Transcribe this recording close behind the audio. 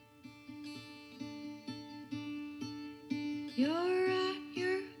You're at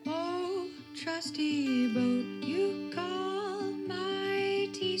your old trusty boat. You call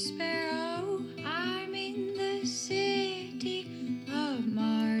mighty sparrow. I'm in the city of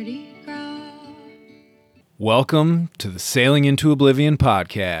Mardi Gras. Welcome to the Sailing into Oblivion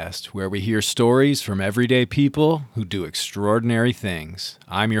podcast, where we hear stories from everyday people who do extraordinary things.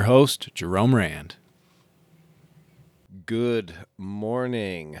 I'm your host, Jerome Rand. Good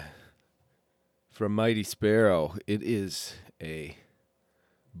morning from Mighty Sparrow. It is a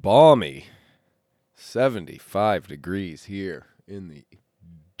balmy 75 degrees here in the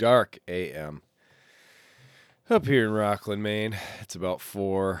dark AM up here in Rockland, Maine. It's about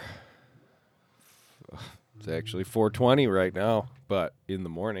it's actually 4:20 right now, but in the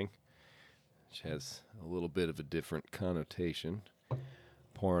morning, which has a little bit of a different connotation.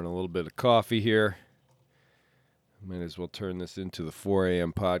 Pouring a little bit of coffee here. Might as well turn this into the 4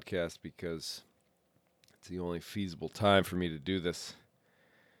 a.m. podcast because it's the only feasible time for me to do this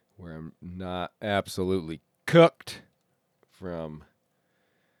where I'm not absolutely cooked from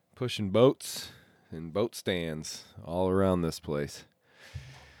pushing boats and boat stands all around this place.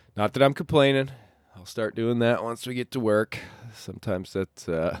 Not that I'm complaining. I'll start doing that once we get to work. Sometimes that's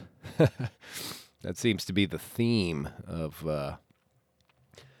that seems to be the theme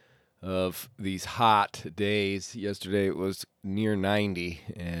of these hot days. Yesterday it was near 90,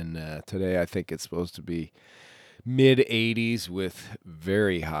 and today I think it's supposed to be mid-80s with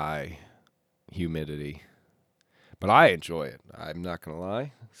very high humidity. But I enjoy it. I'm not going to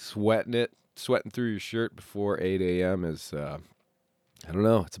lie. Sweating through your shirt before 8 a.m. is, I don't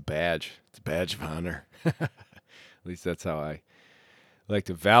know, it's a badge. It's a badge of honor. At least that's how I like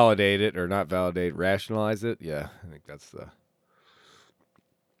to validate it, or not validate, rationalize it. Yeah, I think that's the...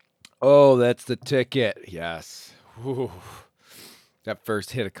 Oh, that's the ticket. Yes. Whew. That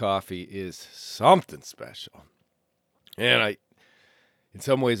first hit of coffee is something special. And in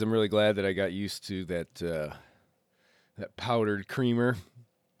some ways, I'm really glad that I got used to that powdered creamer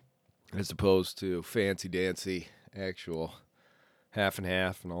as opposed to fancy-dancy actual half and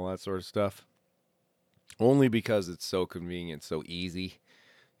half and all that sort of stuff. Only because it's so convenient, so easy.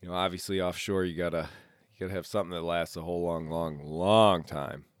 You know, obviously offshore, you gotta have something that lasts a whole long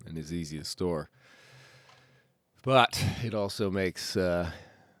time and is easy to store. But it also makes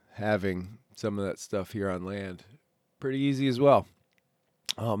having some of that stuff here on land pretty easy as well.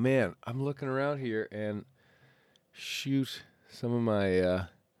 Oh man, I'm looking around here and shoot, some of my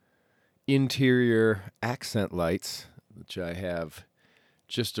interior accent lights, which I have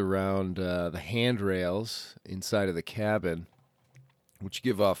just around the handrails inside of the cabin, which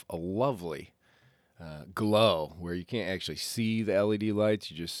give off a lovely glow where you can't actually see the LED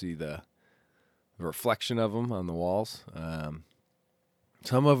lights. You just see the reflection of them on the walls.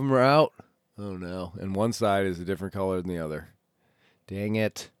 Some of them are out. Oh no. And one side is a different color than the other. Dang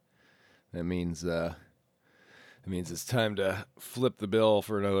it. That means it's time to flip the bill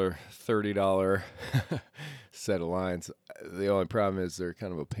for another $30 set of lines. The only problem is they're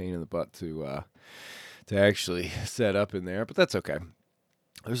kind of a pain in the butt to actually set up in there, but that's okay.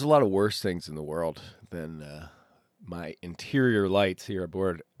 There's a lot of worse things in the world than my interior lights here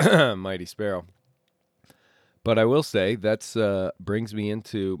aboard Mighty Sparrow. But I will say that's brings me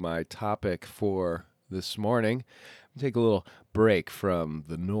into my topic for this morning. I'll take a little break from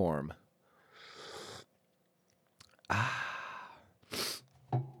the norm.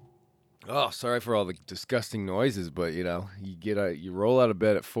 Oh, sorry for all the disgusting noises, but you roll out of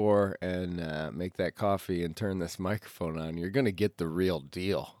bed at 4 and make that coffee and turn this microphone on. You're gonna get the real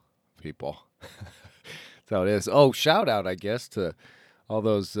deal, people. That's how it is. Oh, shout out, I guess, to all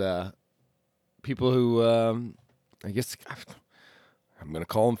those people who I guess I'm gonna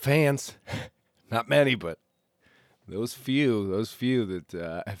call them fans. Not many, but those few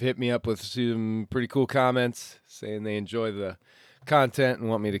that have hit me up with some pretty cool comments saying they enjoy the content and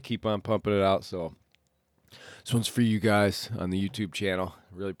want me to keep on pumping it out. So this one's for you guys on the YouTube channel.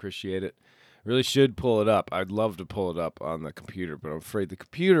 Really appreciate it. Really should pull it up. I'd love to pull it up on the computer, but I'm afraid the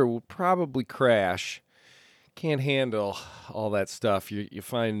computer will probably crash. Can't handle all that stuff. You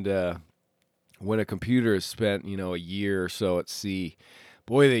find when a computer has spent, a year or so at sea,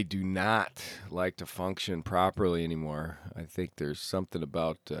 boy, they do not like to function properly anymore. I think there's something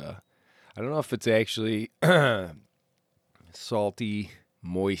about, I don't know if it's actually salty,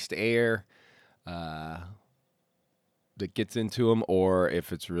 moist air that gets into them, or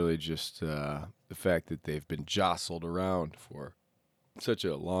if it's really just the fact that they've been jostled around for such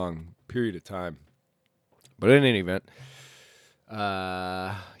a long period of time. But in any event,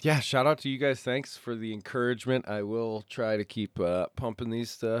 shout out to you guys. Thanks for the encouragement. I will try to keep pumping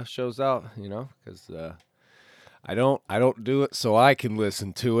these shows out, because I don't do it so I can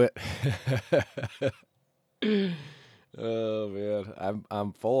listen to it. Oh man,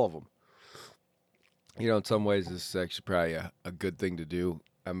 I'm full of them. In some ways, this is actually probably a good thing to do.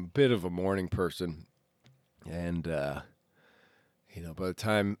 I'm a bit of a morning person, and by the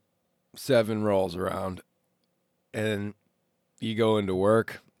time 7 rolls around and you go into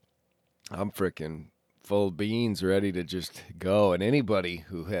work, I'm freaking full of beans, ready to just go. And anybody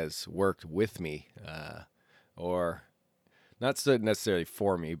who has worked with me, or not so necessarily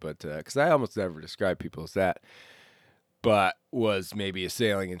for me, but because I almost never describe people as that, but was maybe a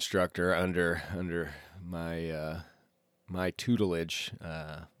sailing instructor under my tutelage,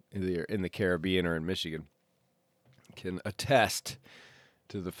 either in the Caribbean or in Michigan, can attest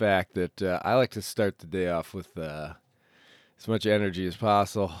to the fact that I like to start the day off with as much energy as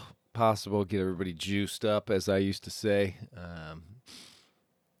possible, get everybody juiced up, as I used to say,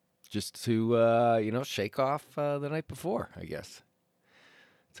 just to shake off the night before, I guess.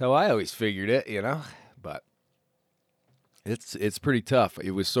 That's how I always figured it, but it's pretty tough.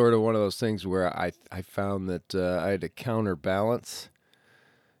 It was sort of one of those things where I found that I had to counterbalance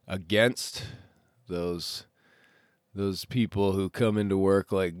against those people who come into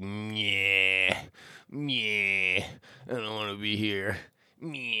work like, yeah, I don't want to be here.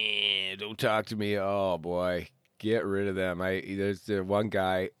 Yeah, don't talk to me. Oh boy, get rid of them. There's one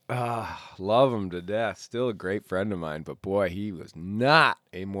guy, love him to death. Still a great friend of mine, but boy, he was not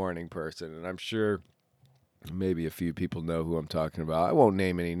a morning person, and I'm sure maybe a few people know who I'm talking about. I won't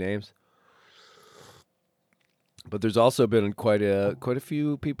name any names. But there's also been quite a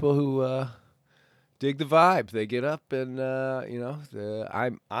few people who dig the vibe. They get up and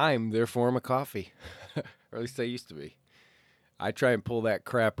I'm their form of coffee, or at least I used to be. I try and pull that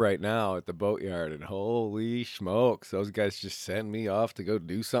crap right now at the boatyard, and holy smokes, those guys just send me off to go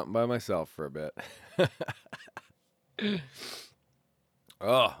do something by myself for a bit.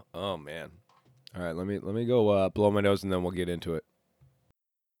 Oh man. All right, let me go blow my nose, and then we'll get into it.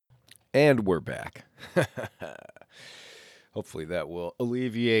 And we're back. Hopefully that will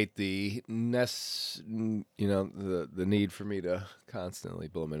alleviate the the need for me to constantly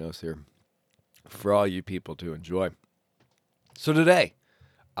blow my nose here for all you people to enjoy. So today,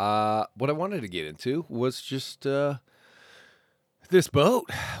 what I wanted to get into was just this boat,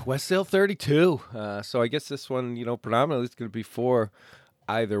 Westsail 32. So I guess this one, predominantly is going to be for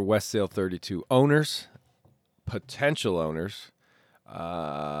either Westsail 32 owners, potential owners,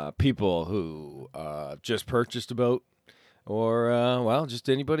 people who just purchased a boat, or, just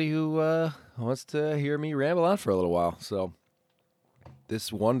anybody who wants to hear me ramble on for a little while. So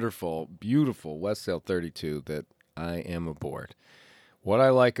this wonderful, beautiful Westsail 32 that I am aboard. What I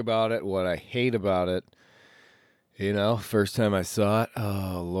like about it, what I hate about it, first time I saw it,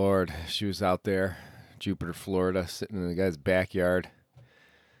 oh, Lord, she was out there, Jupiter, Florida, sitting in the guy's backyard,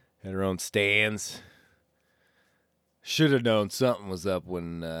 had her own stands. Should have known something was up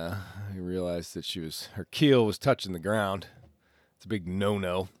when I realized that her keel was touching the ground. It's a big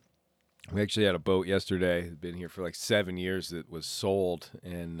no-no. We actually had a boat yesterday, had been here for like 7 years, that was sold,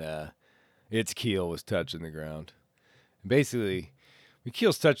 and its keel was touching the ground. And basically, when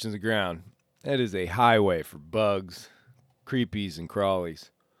keel's touching the ground, that is a highway for bugs, creepies, and crawlies.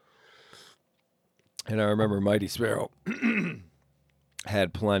 And I remember Mighty Sparrow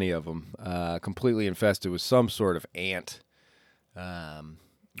had plenty of them, completely infested with some sort of ant,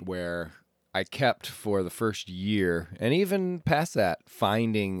 where I kept for the first year, and even past that,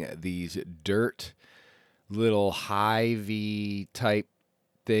 finding these dirt little hivey type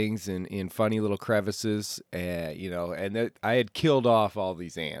things in funny little crevices, and I had killed off all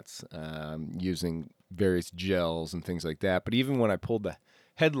these ants using various gels and things like that. But even when I pulled the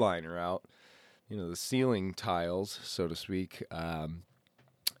headliner out, the ceiling tiles, so to speak,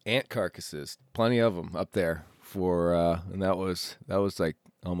 ant carcasses, plenty of them up there and that was like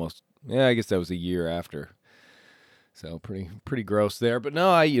almost, I guess that was a year after. So pretty gross there. But no,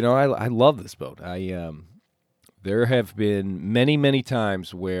 I love this boat. There have been many, many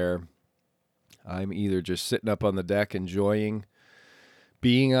times where I'm either just sitting up on the deck enjoying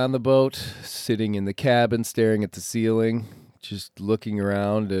being on the boat, sitting in the cabin staring at the ceiling, just looking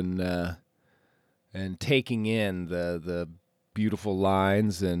around and taking in the beautiful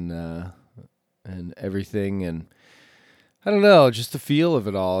lines and everything, and I don't know, just the feel of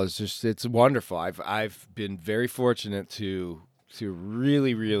it all it's wonderful. I've been very fortunate to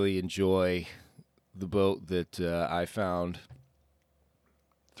really, really enjoy the boat that I found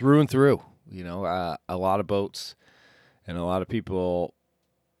through and through. A lot of boats and a lot of people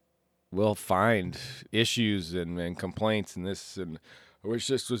will find issues and complaints and this, and I wish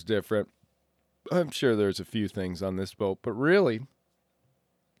this was different. I'm sure there's a few things on this boat, but really,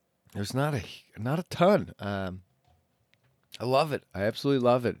 there's not a ton. I love it. I absolutely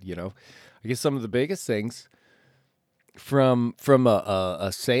love it. I guess some of the biggest things from a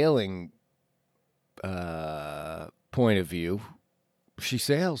sailing point of view, she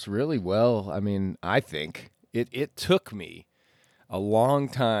sails really well. I mean, I think it took me a long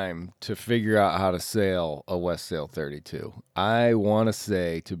time to figure out how to sail a Westsail 32. I want to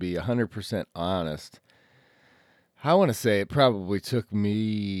say, to be 100% honest, I want to say it probably took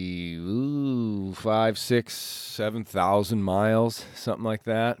me 5, 6, 7,000 miles, something like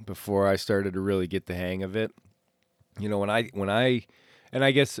that, before I started to really get the hang of it. When I, and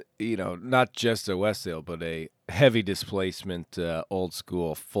I guess not just a Westsail, but a heavy displacement, old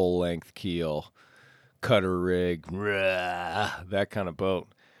school, full length keel, cutter rig, that kind of boat.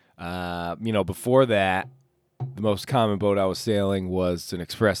 Before that, the most common boat I was sailing was an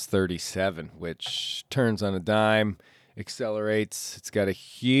Express 37, which turns on a dime, accelerates. It's got a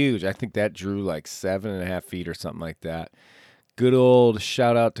huge, I think that drew like 7.5 feet or something like that. Good old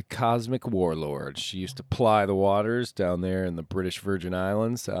shout out to Cosmic Warlord. She used to ply the waters down there in the British Virgin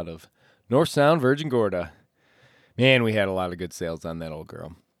Islands out of North Sound, Virgin Gorda. Man, we had a lot of good sails on that old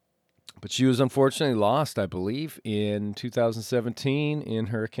girl. But she was unfortunately lost, I believe, in 2017 in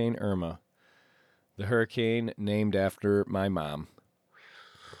Hurricane Irma. The hurricane named after my mom.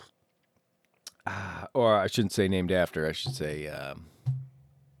 Or I shouldn't say named after. I should say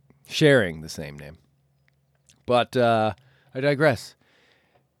sharing the same name. But I digress.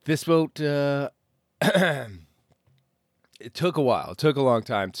 This boat, it took a while. It took a long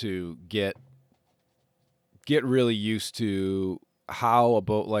time to get really used to how a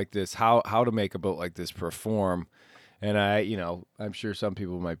boat like this, how to make a boat like this perform. And I'm sure some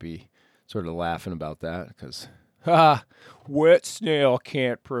people might be sort of laughing about that because, Westsail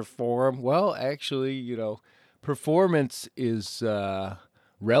can't perform. Well, actually, performance is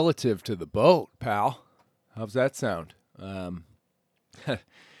relative to the boat, pal. How's that sound?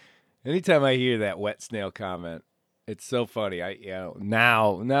 Anytime I hear that Westsail comment, it's so funny.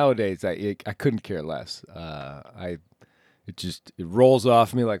 Nowadays I couldn't care less. It rolls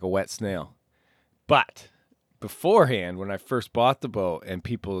off me like a wet snail. But beforehand, when I first bought the boat and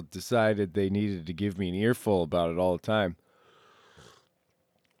people decided they needed to give me an earful about it all the time,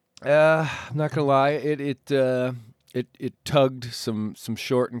 I'm not gonna lie, it tugged some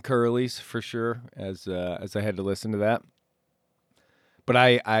short and curlies for sure as I had to listen to that. But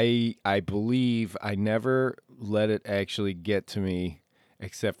I believe I never let it actually get to me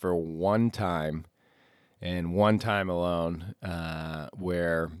except for one time, and one time alone,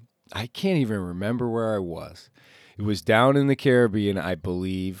 where I can't even remember where I was. It was down in the Caribbean, I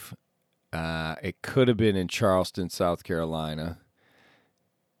believe. It could have been in Charleston, South Carolina.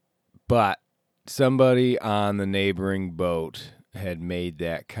 But somebody on the neighboring boat had made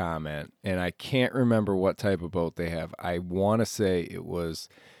that comment, and I can't remember what type of boat they have. I want to say it was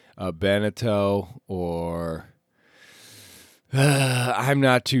a Beneteau or I'm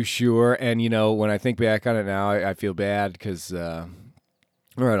not too sure. And, when I think back on it now, I feel bad because, or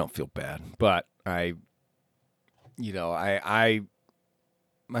I don't feel bad, but I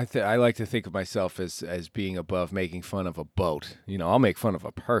like to think of myself as being above making fun of a boat. I'll make fun of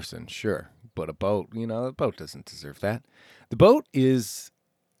a person, sure, but a boat, the boat doesn't deserve that. The boat is,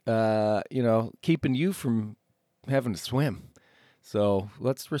 keeping you from having to swim. So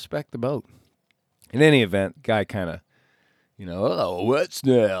let's respect the boat. In any event, guy kind of, what's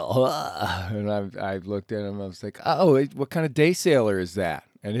now? And I looked at him. I was like, oh, what kind of day sailor is that?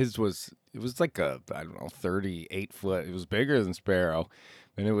 And it was like a, I don't know, 38 foot. It was bigger than Sparrow.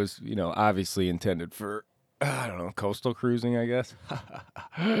 And it was, obviously intended for, I don't know, coastal cruising, I guess.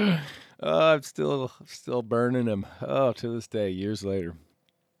 I'm still burning him. Oh, to this day, years later.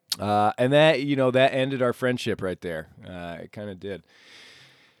 And that, that ended our friendship right there. It kind of did.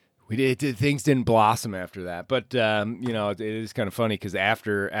 Things didn't blossom after that, but it is kind of funny because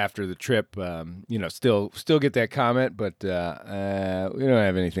after the trip, still get that comment, but we don't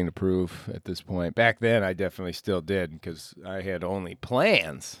have anything to prove at this point. Back then, I definitely still did because I had only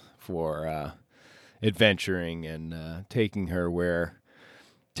plans for adventuring and taking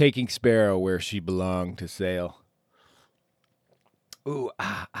Sparrow where she belonged to sail. Ooh,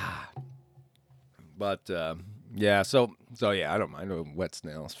 But yeah, so yeah, I don't mind. A wet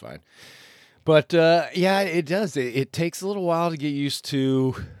snail is fine. But yeah, it does. It takes a little while to get used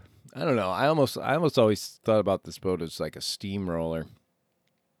to. I don't know. I almost always thought about this boat as like a steamroller.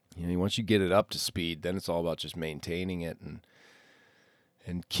 Once you get it up to speed, then it's all about just maintaining it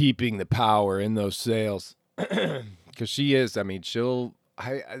and keeping the power in those sails. Because she is. I mean,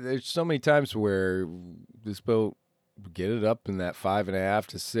 there's so many times where this boat get it up in that 5.5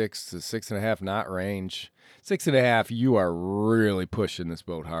 to 6.5 knot range. 6.5, you are really pushing this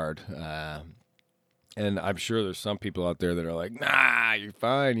boat hard. And I'm sure there's some people out there that are like, nah, you're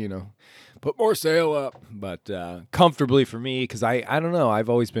fine, put more sail up. But comfortably for me, because I don't know, I've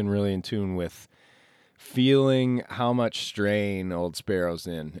always been really in tune with feeling how much strain Old Sparrow's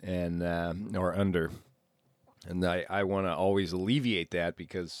in and or under. And I want to always alleviate that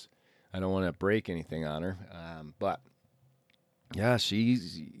because I don't want to break anything on her. But yeah,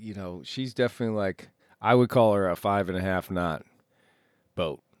 she's definitely like, I would call her a 5.5 knot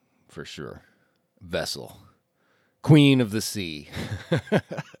boat for sure. Vessel. Queen of the sea.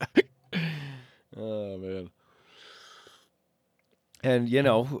 Oh, man. And,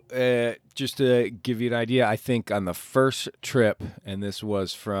 just to give you an idea, I think on the first trip, and this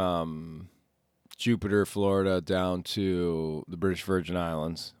was from Jupiter, Florida, down to the British Virgin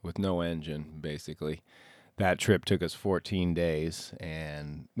Islands with no engine, basically. That trip took us 14 days,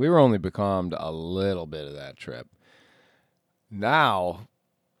 and we were only becalmed a little bit of that trip. Now,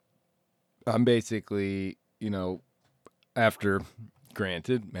 I'm basically, after, I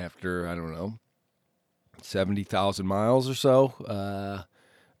don't know, 70,000 miles or so,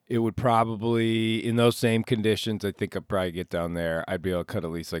 it would probably, in those same conditions, I think I'd probably get down there. I'd be able to cut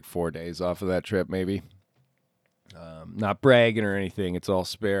at least like 4 days off of that trip, maybe. Not bragging or anything. It's all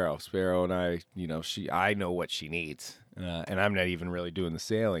Sparrow. Sparrow and I, I know what she needs. And I'm not even really doing the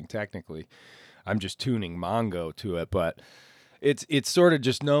sailing, technically. I'm just tuning Mongo to it, but it's sort of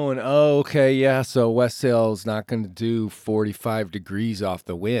just knowing, so Westsail is not going to do 45 degrees off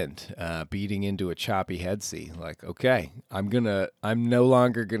the wind, beating into a choppy head sea. Like, okay, I'm no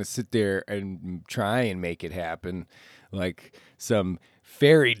longer gonna sit there and try and make it happen, like some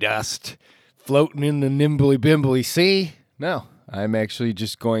fairy dust floating in the nimbly bimbly sea. No, I'm actually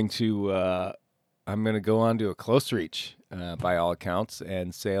just going to, I'm gonna go onto a close reach, by all accounts,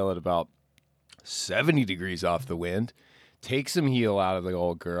 and sail at about 70 degrees off the wind. Take some heel out of the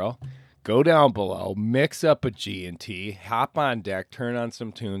old girl, go down below, mix up a G&T, hop on deck, turn on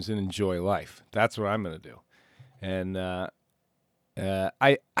some tunes, and enjoy life. That's what I'm going to do. And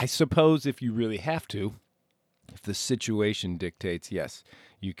I suppose if you really have to, if the situation dictates, yes,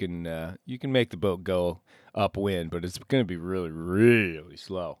 you can make the boat go upwind, but it's going to be really, really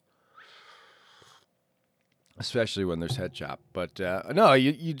slow. Especially when there's head chop, but no,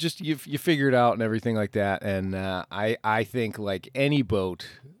 you figure it out and everything like that. And I think like any boat,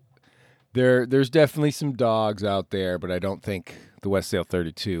 there's definitely some dogs out there, but I don't think the Westsail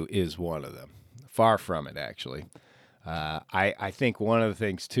 32 is one of them. Far from it, actually. I think one of the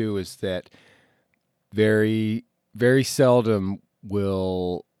things too is that very, very seldom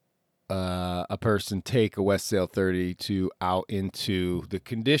will a person take a Westsail 32 out into the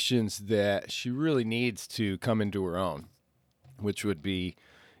conditions that she really needs to come into her own, which would be,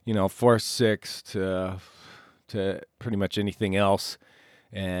 force 6 to pretty much anything else,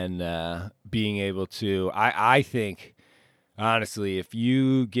 and being able to, I think, honestly, if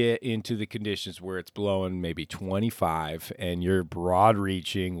you get into the conditions where it's blowing maybe 25 and you're broad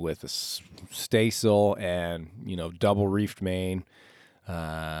reaching with a staysail and, double reefed main,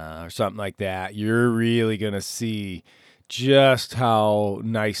 or something like that, you're really going to see just how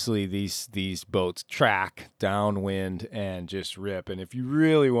nicely these boats track downwind and just rip. And if you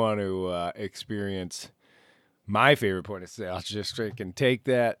really want to experience my favorite point of sail, just freaking take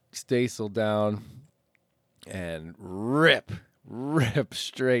that staysail down and rip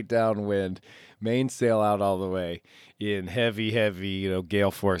straight downwind, mainsail out all the way in heavy,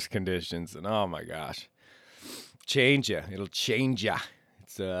 gale force conditions. And oh my gosh, it'll change ya.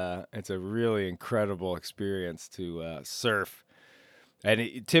 It's a really incredible experience to surf,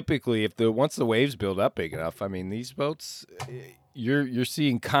 and typically, once the waves build up big enough, I mean, these boats, you're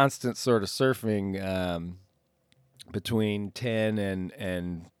seeing constant sort of surfing between 10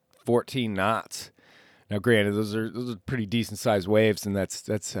 and 14 knots. Now, granted, those are pretty decent sized waves, and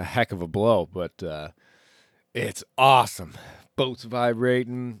that's a heck of a blow, but it's awesome. Boat's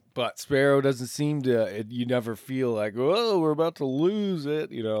vibrating, but Sparrow doesn't seem to, you never feel like, oh, we're about to lose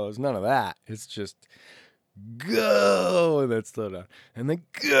it. There's none of that. It's just go, and then slow down, and then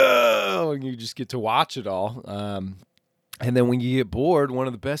go, and you just get to watch it all. And then when you get bored, one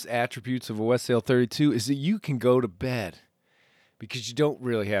of the best attributes of a Westsail 32 is that you can go to bed because you don't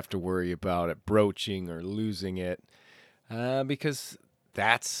really have to worry about it broaching or losing it, because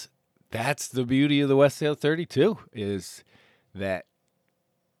that's the beauty of the Westsail 32 is that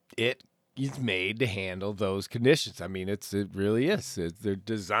it is made to handle those conditions. I mean, it really is. They're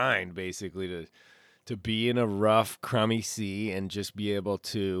designed basically to be in a rough, crummy sea and just be able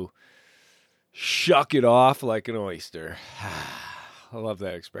to shuck it off like an oyster. I love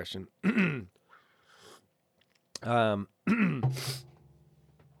that expression.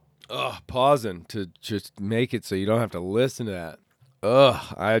 Pausing to just make it so you don't have to listen to that.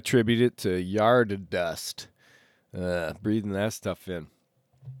 I attribute it to yard dust. Breathing that stuff in.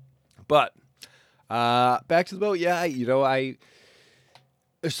 But back to the boat. Yeah,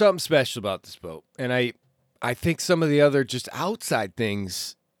 there's something special about this boat, and I think some of the other just outside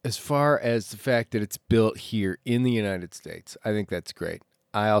things, as far as the fact that it's built here in the United States, I think that's great.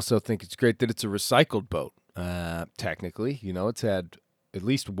 I also think it's great that it's a recycled boat. Technically, it's had at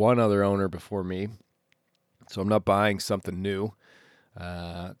least one other owner before me, so I'm not buying something new.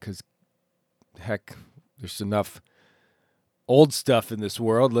 Because heck, there's enough old stuff in this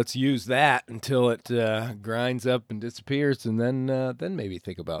world. Let's use that until it grinds up and disappears, and then maybe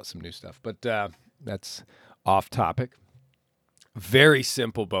think about some new stuff. But that's off topic. Very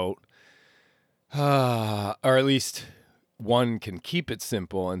simple boat, or at least one can keep it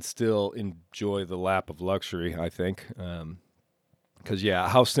simple and still enjoy the lap of luxury, I think. Because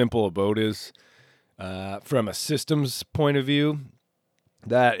how simple a boat is from a systems point of view,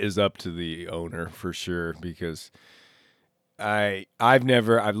 that is up to the owner for sure, because I've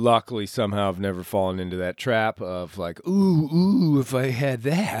luckily somehow have never fallen into that trap of like, ooh, if I had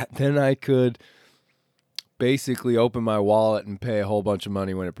that, then I could basically open my wallet and pay a whole bunch of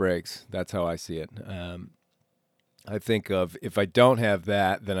money when it breaks. That's how I see it. I think of, if I don't have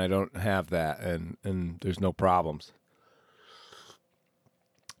that, then I don't have that, and there's no problems.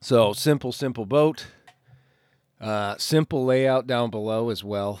 So simple boat. Simple layout down below as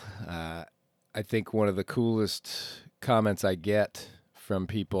well. I think one of the coolest comments I get from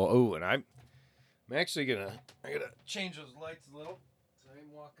people. Oh, and I'm actually I gotta change those lights a little. So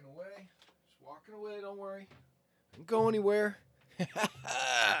I'm walking away. Just walking away. Don't worry. Don't go anywhere.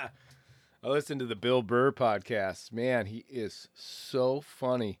 I listened to the Bill Burr podcast. Man, he is so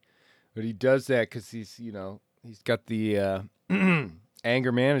funny, but he does that because he's got the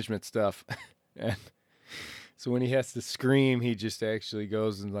anger management stuff. And so when he has to scream, he just actually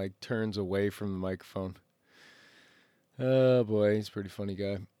goes and like turns away from the microphone. Oh boy, he's a pretty funny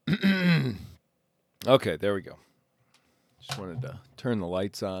guy. Okay, there we go. Just wanted to turn the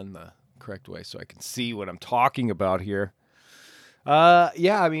lights on the correct way so I can see what I'm talking about here.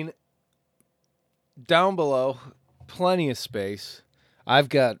 I mean, down below, plenty of space. I've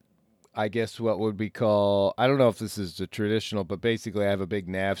got, I guess, what would be called, I don't know if this is the traditional, but basically I have a big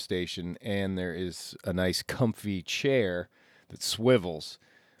nav station, and there is a nice comfy chair that swivels.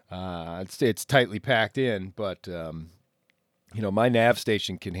 It's tightly packed in, but my nav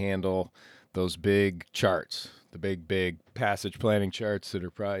station can handle those big charts, the big passage planning charts that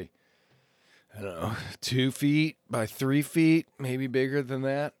are probably, 2 feet by 3 feet, maybe bigger than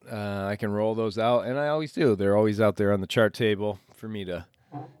that. I can roll those out, and I always do. They're always out there on the chart table for me to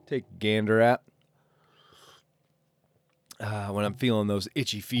take a gander at when I'm feeling those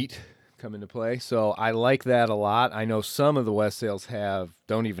itchy feet come into play. So I like that a lot. I know some of the Westsails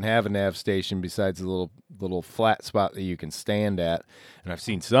don't even have a nav station besides a little flat spot that you can stand at, and I've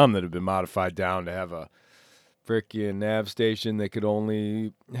seen some that have been modified down to have a freaking nav station that could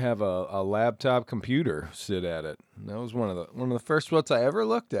only have a laptop computer sit at it. And that was one of the first boats I ever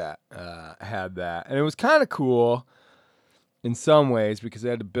looked at had that, and it was kind of cool in some ways because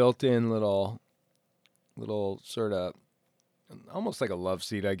it had a built-in little sort of almost like a love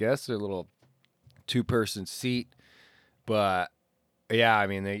seat, I guess, a little 2-person seat. But yeah, I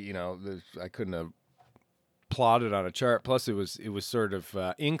mean, I couldn't have plotted on a chart. Plus, it was sort of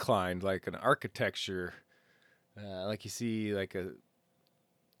inclined, like an architecture. Like you see, like I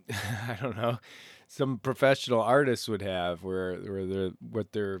don't know, some professional artists would have, where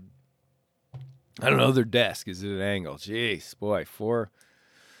their desk is at an angle. Jeez, boy,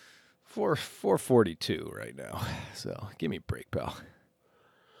 442 right now. So give me a break, pal.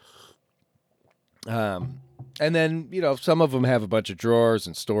 And then some of them have a bunch of drawers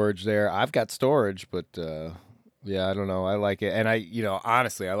and storage there. I've got storage, but I don't know. I like it, and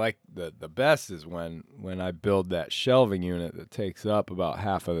honestly, I like the best is when I build that shelving unit that takes up about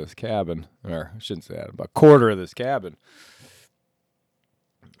half of this cabin, or I shouldn't say that, about a quarter of this cabin.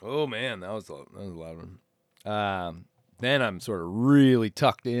 Oh man, that was a loud one. Then I'm sort of really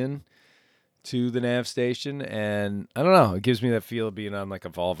tucked in to the nav station, and I don't know, it gives me that feel of being on like a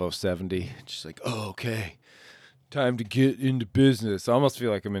Volvo 70, just like, oh, okay, time to get into business. I almost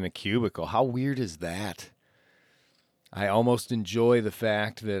feel like I'm in a cubicle. How weird is that? I almost enjoy the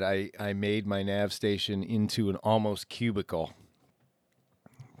fact that I made my nav station into an almost cubicle.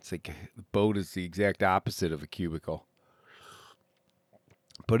 It's like the boat is the exact opposite of a cubicle.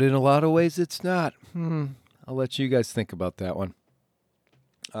 But in a lot of ways, it's not. I'll let you guys think about that one.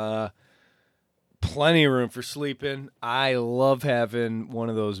 Plenty of room for sleeping. I love having one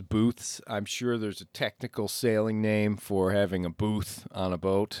of those booths. I'm sure there's a technical sailing name for having a booth on a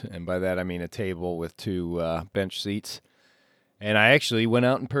boat, and by that I mean a table with two bench seats. And I actually went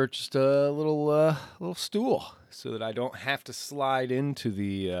out and purchased a little stool so that I don't have to slide into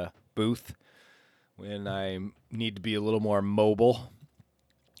the booth when I need to be a little more mobile.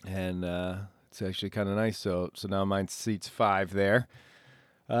 And it's actually kind of nice. So now mine seats 5 there.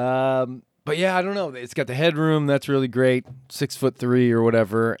 But yeah, I don't know. It's got the headroom. That's really great. 6'3" or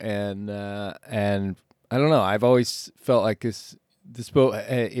whatever. And I don't know. I've always felt like this boat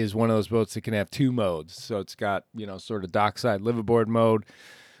is one of those boats that can have 2 modes. So it's got, sort of dockside liveaboard mode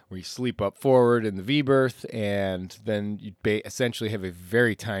where you sleep up forward in the V berth, and then you essentially have a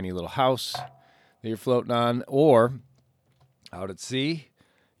very tiny little house that you're floating on. Or out at sea,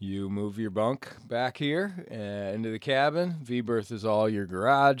 you move your bunk back here into the cabin. V berth is all your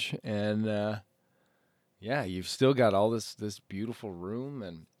garage, and you've still got all this beautiful room.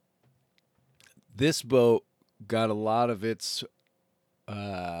 And this boat got a lot of its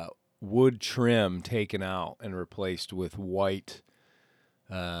wood trim taken out and replaced with white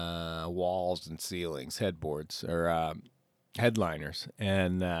walls and ceilings, headboards or headliners,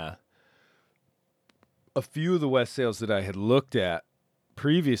 and a few of the Westsails that I had looked at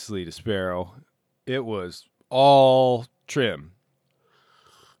previously to Sparrow, it was all trim.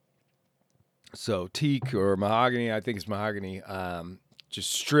 So teak or mahogany, I think it's mahogany,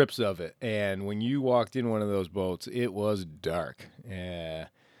 just strips of it. And when you walked in one of those boats, it was dark.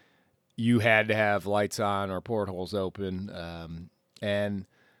 You had to have lights on or portholes open. And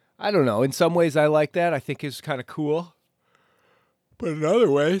I don't know, in some ways I like that. I think it's kind of cool. But in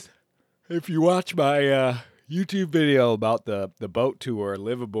other ways, if you watch my YouTube video about the boat tour,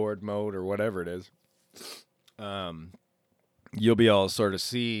 liveaboard mode, or whatever it is, you'll be able to sort of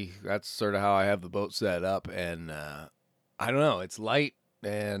see that's sort of how I have the boat set up. And I don't know, it's light,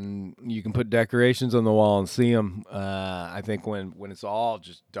 and you can put decorations on the wall and see them. I think when it's all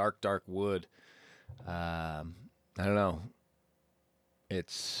just dark wood, I don't know.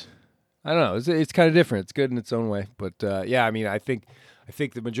 It's kind of different. It's good in its own way. But I mean, I think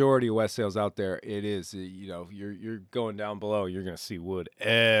the majority of Westsails out there, it is, you're going down below, you're going to see wood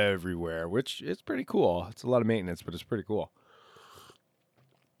everywhere, which is pretty cool. It's a lot of maintenance, but it's pretty cool.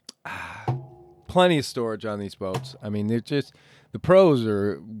 Plenty of storage on these boats. I mean, they're just, the pros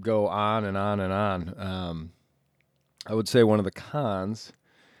go on and on and on. I would say one of the cons,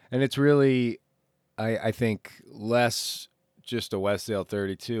 and it's really, I think, less just a Westsail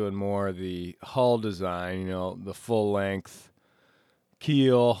 32 and more the hull design, the full length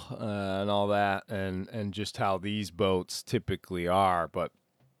keel and all that, and just how these boats typically are. But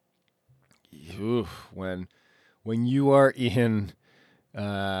when you are in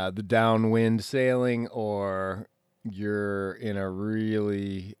the downwind sailing, or you're in a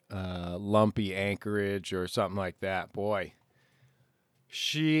really lumpy anchorage or something like that, boy,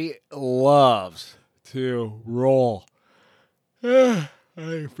 she loves to roll. I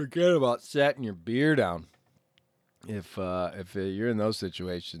forget about setting your beer down. If you're in those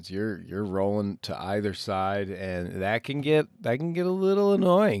situations, you're rolling to either side, and that can get a little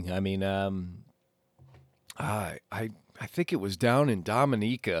annoying. I mean, I think it was down in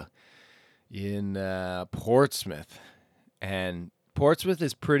Dominica, in Portsmouth, and Portsmouth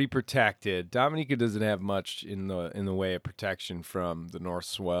is pretty protected. Dominica doesn't have much in the way of protection from the north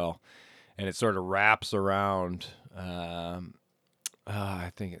swell, and it sort of wraps around.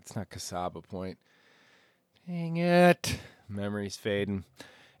 I think it's not Casaba Point. Dang it. Memory's fading.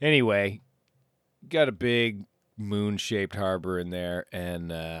 Anyway, got a big moon-shaped harbor in there,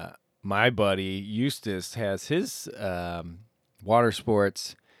 and my buddy Eustace has his water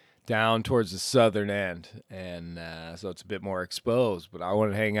sports down towards the southern end, and so it's a bit more exposed. But I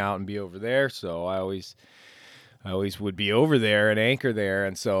want to hang out and be over there, so I always would be over there and anchor there.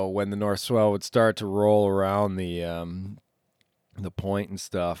 And so when the north swell would start to roll around the point and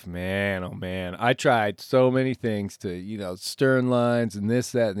stuff, man, oh man, I tried so many things to, stern lines and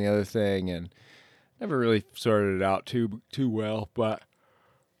this, that, and the other thing, and never really sorted it out too well. But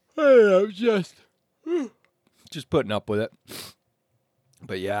I was just putting up with it.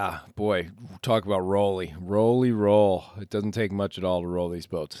 But yeah, boy, talk about roll. It doesn't take much at all to roll these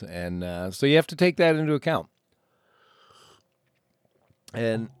boats, and so you have to take that into account.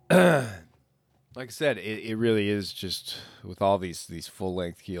 And like I said, it really is just with all these full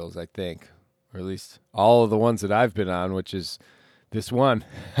length keels, I think, or at least all of the ones that I've been on, which is this one.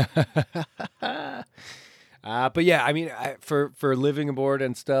 But yeah, I mean, for living aboard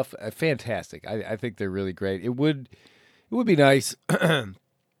and stuff, fantastic. I think they're really great. It would be nice to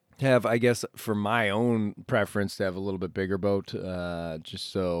have, I guess, for my own preference, to have a little bit bigger boat,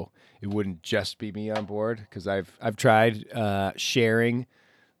 just so it wouldn't just be me on board. Because I've tried sharing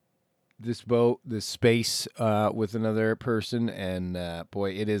this space with another person, and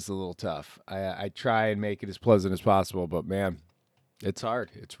boy, it is a little tough. I try and make it as pleasant as possible, but man, it's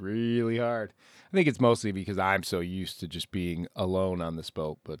hard. It's really hard. I think it's mostly because I'm so used to just being alone on this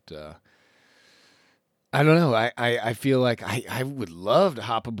boat, but I don't know. I feel like I would love to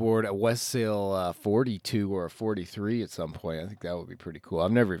hop aboard a Westsail 42 or a 43 at some point. I think that would be pretty cool.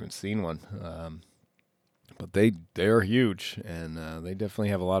 I've never even seen one, but they're huge, and they definitely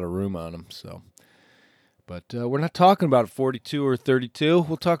have a lot of room on them. So, but we're not talking about a 42 or 32.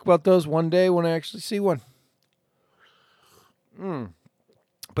 We'll talk about those one day when I actually see one.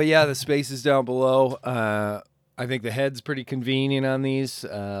 But yeah, the space is down below. I think the head's pretty convenient on these.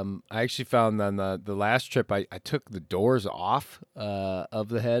 I actually found on the last trip, I took the doors off of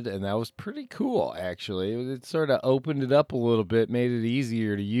the head, and that was pretty cool, actually. It sort of opened it up a little bit, made it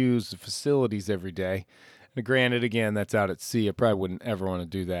easier to use the facilities every day. And granted, again, that's out at sea. I probably wouldn't ever want to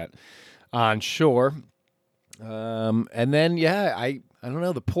do that on shore. And then, yeah, I don't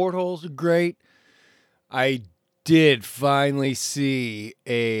know. The portholes are great. I did finally see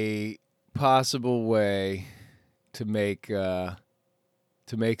a possible way to make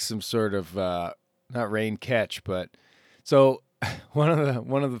some sort of not rain catch, but so one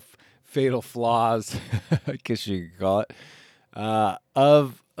of the fatal flaws, I guess you could call it,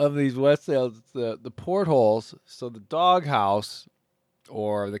 of these Westsails, the portholes. So the doghouse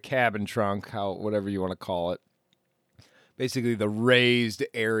or the cabin trunk, whatever you want to call it, basically the raised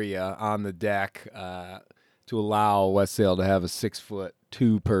area on the deck to allow Westsail to have a 6-foot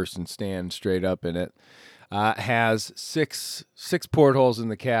 2-person stand straight up in it. Has six portholes in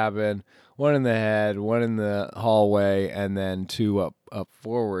the cabin, one in the head, one in the hallway, and then 2 up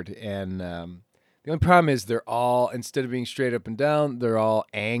forward. And the only problem is they're all, instead of being straight up and down, they're all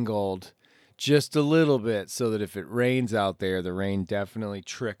angled just a little bit, so that if it rains out there, the rain definitely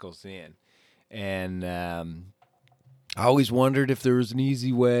trickles in. And I always wondered if there was an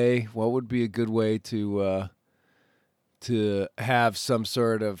easy way. What would be a good way to have some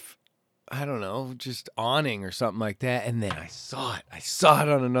sort of, I don't know, just awning or something like that. And then I saw it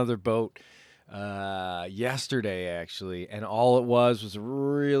on another boat yesterday, actually. And all it was a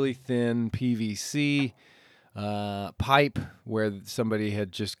really thin PVC pipe where somebody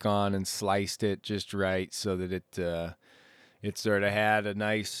had just gone and sliced it just right so that it sort of had a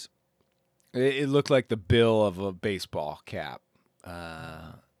nice, it looked like the bill of a baseball cap.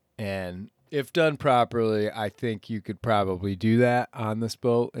 And if done properly, I think you could probably do that on this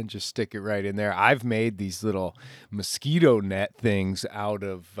boat and just stick it right in there. I've made these little mosquito net things out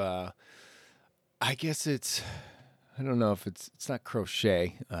of, I guess I don't know if it's not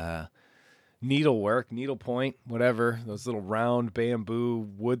crochet, needlework, needlepoint, whatever. Those little round bamboo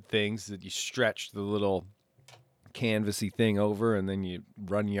wood things that you stretch the little canvasy thing over and then you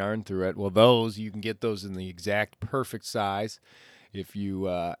run yarn through it. Well, you can get those in the exact perfect size if you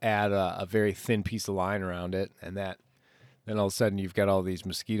add a very thin piece of line around it, and then all of a sudden you've got all these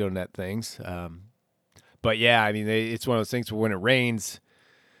mosquito net things. But yeah, I mean, it's one of those things where when it rains,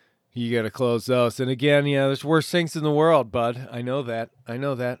 you got to close those. And again, yeah, there's worse things in the world, bud. I know that.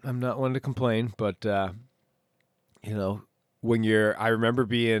 I'm not one to complain, but I remember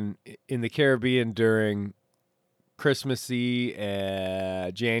being in the Caribbean during Christmassy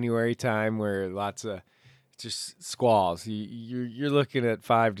January time, where lots of just squalls. You're looking at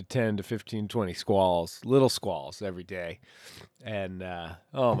 5 to 10 to 15, 20 little squalls every day. And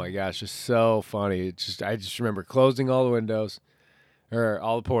oh my gosh, it's so funny. I just remember closing all the windows or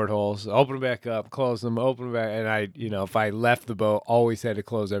all the portholes, open them back up, close them, open them back. And if I left the boat, always had to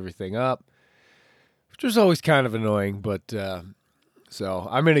close everything up, which was always kind of annoying. But so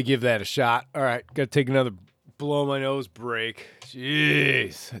I'm going to give that a shot. All right, got to take another blow my nose break.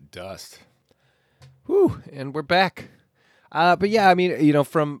 Jeez, that dust. Whew, and we're back. But yeah, I mean,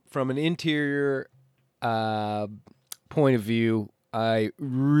 from an interior point of view, I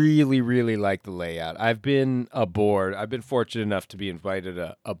really, really like the layout. I've been fortunate enough to be invited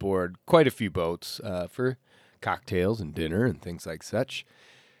aboard quite a few boats for cocktails and dinner and things like such.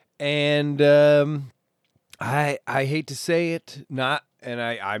 And I hate to say it,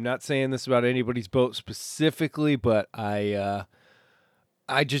 I'm not saying this about anybody's boat specifically, but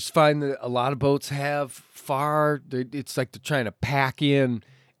I just find that a lot of boats have it's like they're trying to pack in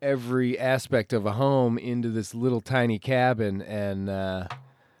every aspect of a home into this little tiny cabin, and I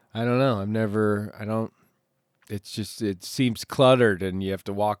don't know. It's just, it seems cluttered, and you have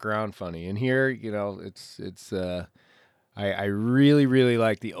to walk around funny. And here, I really, really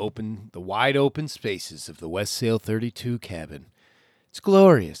like the wide open spaces of the Westsail 32 cabin. It's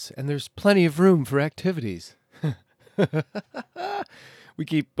glorious, and there's plenty of room for activities. We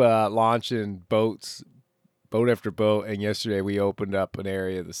keep launching boat after boat, and yesterday we opened up an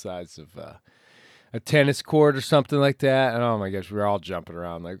area the size of a tennis court or something like that. And oh my gosh, we were all jumping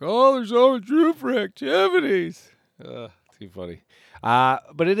around like, oh, there's so much room for activities. Too funny.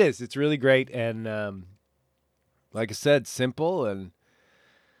 But it's really great. And like I said, simple. And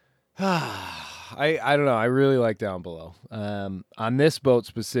I don't know. I really like down below. On this boat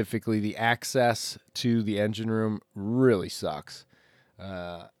specifically, the access to the engine room really sucks.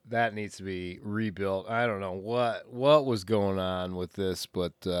 That needs to be rebuilt. I don't know what was going on with this,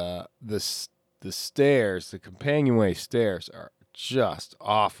 but the stairs, the companionway stairs, are just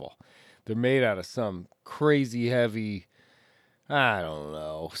awful. They're made out of some crazy heavy, I don't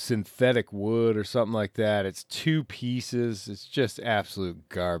know, synthetic wood or something like that. It's 2 pieces. It's just absolute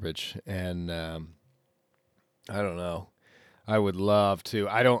garbage. And I don't know. I would love to.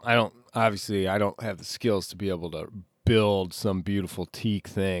 I don't have the skills to be able to build some beautiful teak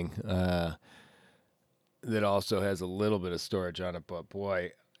thing that also has a little bit of storage on it. But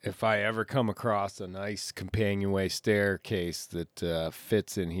boy, if I ever come across a nice companionway staircase that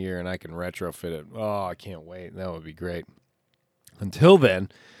fits in here and I can retrofit it, oh, I can't wait. That would be great. Until then,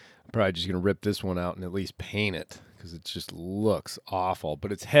 I'm probably just going to rip this one out and at least paint it because it just looks awful.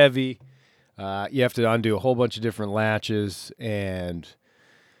 But it's heavy. You have to undo a whole bunch of different latches and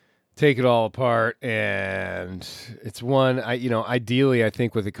take it all apart. And it's ideally, I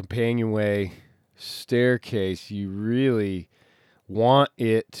think with a companionway staircase, you really want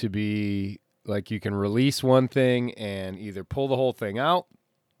it to be like you can release one thing and either pull the whole thing out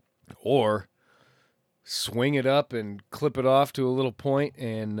or swing it up and clip it off to a little point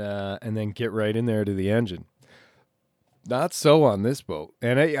and then get right in there to the engine. Not so on this boat.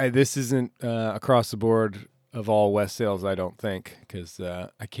 And this isn't across the board of all Westsails, I don't think, because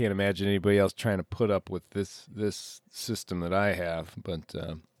I can't imagine anybody else trying to put up with this system that I have. But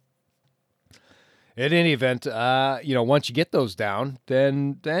at any event, once you get those down,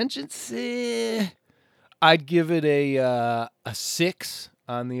 then the engine's, I'd give it a 6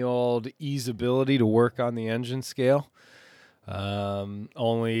 on the old easeability to work on the engine scale.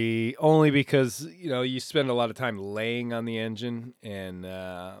 Only because, you spend a lot of time laying on the engine and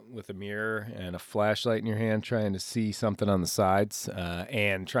with a mirror and a flashlight in your hand trying to see something on the sides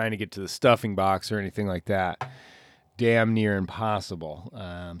and trying to get to the stuffing box or anything like that. Damn near impossible.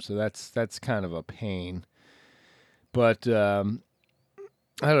 So that's kind of a pain. But I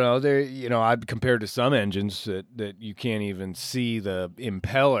don't know. I'd compared to some engines that you can't even see the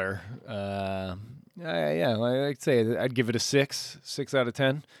impeller. I'd say I'd give it a 6 out of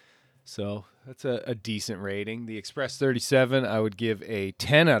 10. So that's a decent rating. The Express 37, I would give a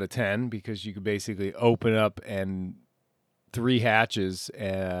 10 out of 10 because you could basically open up and 3 hatches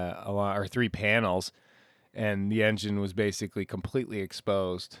or 3 panels, and the engine was basically completely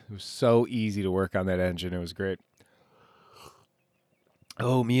exposed. It was so easy to work on that engine. It was great.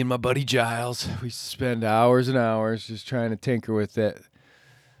 Oh, me and my buddy Giles, we spend hours and hours just trying to tinker with it.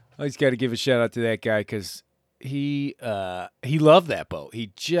 I just got to give a shout out to that guy because he loved that boat.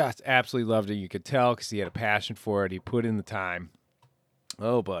 He just absolutely loved it. You could tell because he had a passion for it. He put in the time.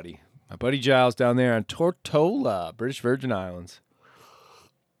 Oh, buddy. My buddy Giles down there on Tortola, British Virgin Islands.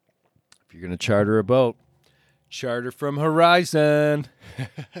 If you're going to charter a boat, charter from Horizon.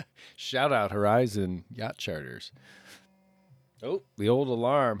 Shout out Horizon Yacht Charters. Oh, the old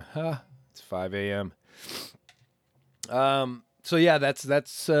alarm. It's 5 a.m. So yeah, that's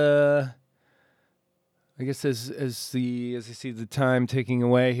I guess as I see the time ticking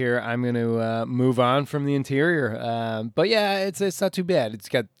away here, I'm going to move on from the interior. But yeah, it's not too bad. It's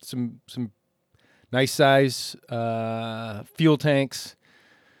got some nice size fuel tanks.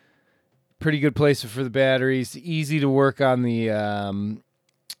 Pretty good place for the batteries. Easy to work on the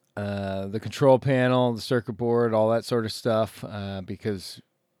control panel, the circuit board, all that sort of stuff, because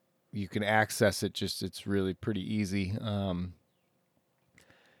you can access it. It's really pretty easy.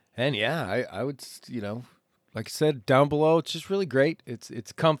 And yeah, I would, like I said, down below, it's just really great.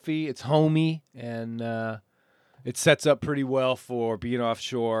 It's comfy, it's homey, and it sets up pretty well for being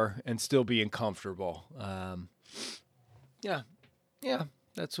offshore and still being comfortable. Yeah,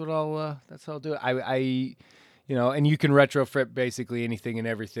 that's what that's how I'll do it. I and you can retrofit basically anything and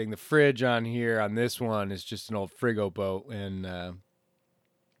everything. The fridge on here on this one is just an old Frigo boat, and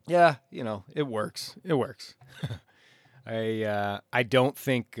yeah, it works. It works. I don't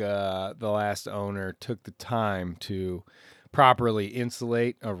think the last owner took the time to properly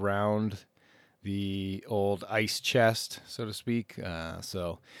insulate around the old ice chest, so to speak.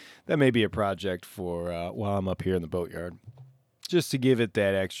 So that may be a project for while I'm up here in the boatyard, just to give it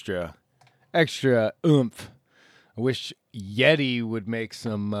that extra oomph. I wish Yeti would make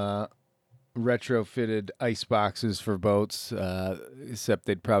some retrofitted ice boxes for boats, except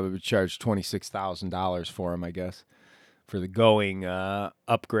they'd probably charge $26,000 for them, I guess, for the going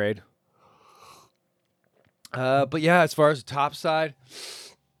upgrade. But yeah, as far as the top side,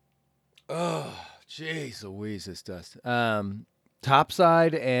 oh, jeez Louise, this dust. Top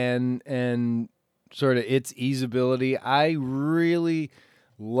side and sort of its easeability, I really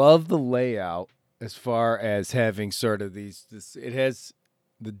love the layout as far as having sort of it has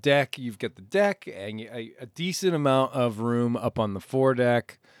the deck. You've got the deck and a decent amount of room up on the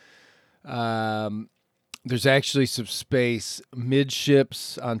foredeck. There's actually some space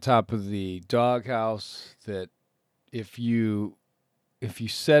midships on top of the doghouse that if you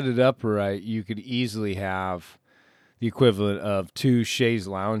set it up right, you could easily have the equivalent of 2 chaise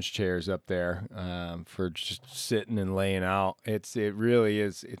lounge chairs up there for just sitting and laying out. It really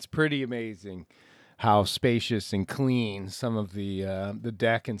is. It's pretty amazing how spacious and clean some of the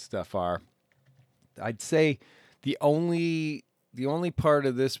deck and stuff are. I'd say the only part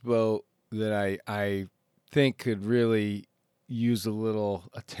of this boat that I think could really use a little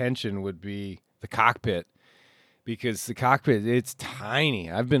attention would be the cockpit, because the cockpit, it's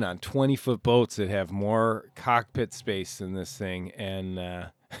tiny. I've been on 20-foot boats that have more cockpit space than this thing,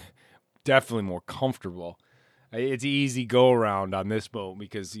 and definitely more comfortable. It's easy go around on this boat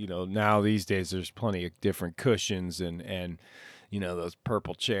because now these days there's plenty of different cushions and those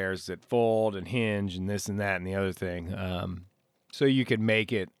purple chairs that fold and hinge and this and that and the other thing. So you can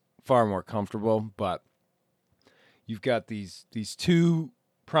make it far more comfortable, but you've got these 2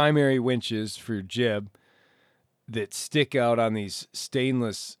 primary winches for your jib that stick out on these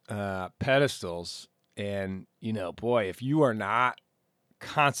stainless pedestals. And, boy, if you are not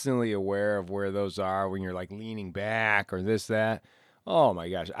constantly aware of where those are when you're like leaning back or this, that, oh my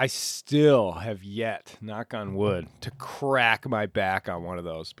gosh, I still have yet, knock on wood, to crack my back on one of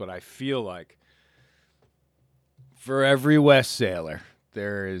those. But I feel like for every Westsailer,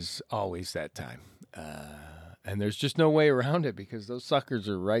 there is always that time. And there's just no way around it because those suckers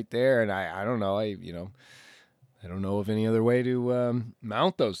are right there. And I don't know, I don't know of any other way to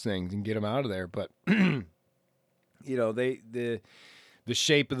mount those things and get them out of there. But the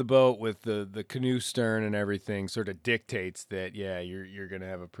shape of the boat with the canoe stern and everything sort of dictates that you're going to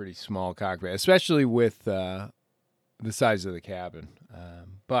have a pretty small cockpit, especially with the size of the cabin.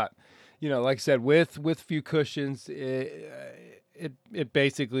 But like I said, with a few cushions, it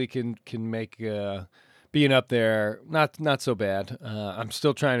basically can make being up there not so bad. I'm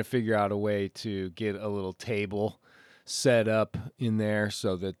still trying to figure out a way to get a little table set up in there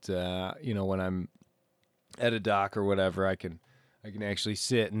so that when I'm at a dock or whatever, I can actually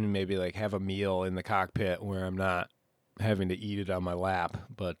sit and maybe like have a meal in the cockpit where I'm not having to eat it on my lap.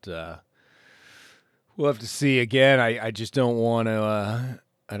 But we'll have to see. Again, I just don't want to.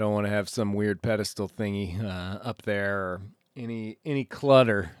 I don't want to have some weird pedestal thingy up there or any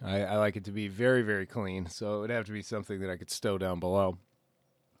clutter. I like it to be very, very clean, so it would have to be something that I could stow down below.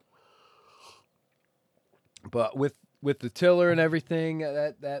 But with the tiller and everything,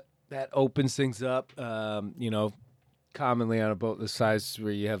 that opens things up. Commonly on a boat this size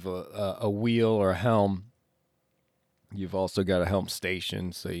where you have a wheel or a helm, you've also got a helm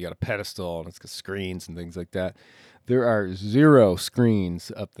station, so you got a pedestal and it's got screens and things like that. There are 0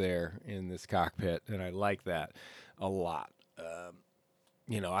 screens up there in this cockpit, and I like that a lot.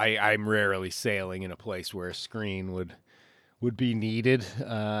 I'm rarely sailing in a place where a screen would be needed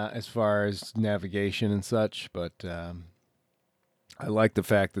as far as navigation and such, but I like the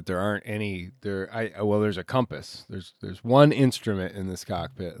fact that there aren't any there. There's a compass. There's one instrument in this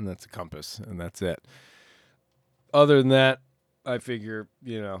cockpit, and that's a compass, and that's it. Other than that, I figure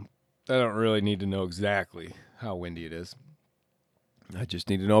I don't really need to know exactly how windy it is. I just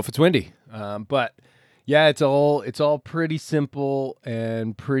need to know if it's windy. But yeah, it's all pretty simple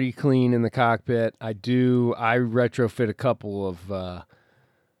and pretty clean in the cockpit. I retrofit a couple of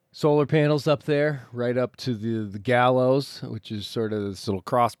solar panels up there, right up to the gallows, which is sort of this little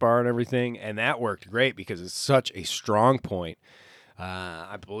crossbar and everything, and that worked great because it's such a strong point.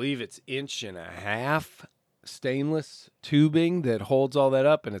 I believe it's 1.5-inch stainless tubing that holds all that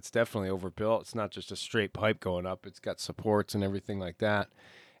up, and it's definitely overbuilt. It's not just a straight pipe going up. It's got supports and everything like that.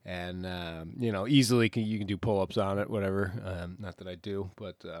 And, easily you can do pull-ups on it, whatever. Not that I do,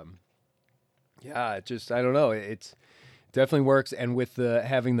 but yeah, I don't know. It definitely works. And with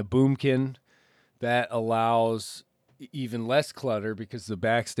having the boomkin, that allows even less clutter because the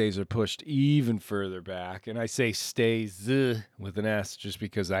backstays are pushed even further back. And I say stays with an S just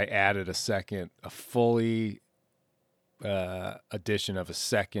because I added a fully addition of a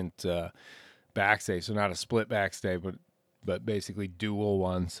second backstay. So not a split backstay, but basically dual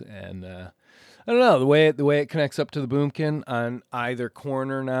ones. And I don't know, the way it connects up to the boomkin on either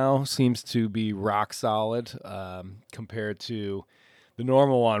corner now seems to be rock solid compared to the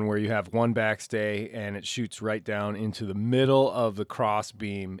normal one where you have one backstay and it shoots right down into the middle of the cross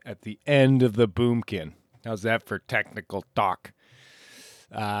beam at the end of the boomkin. How's that for technical talk?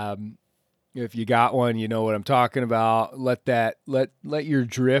 If you got one, you know what I'm talking about. Let your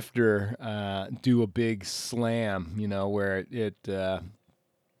drifter do a big slam, where it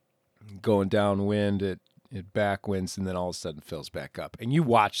going downwind, it backwinds, and then all of a sudden fills back up. And you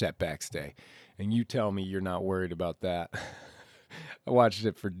watch that backstay, and you tell me you're not worried about that. I watched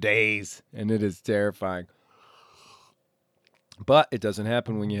it for days, and it is terrifying. But it doesn't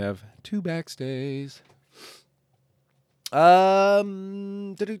happen when you have two backstays.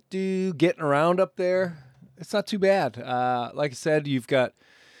 Getting around up there, it's not too bad. Like I said, you've got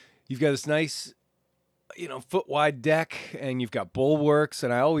this nice, foot wide deck, and you've got bulwarks,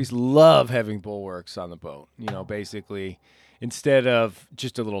 and I always love having bulwarks on the boat. Basically, instead of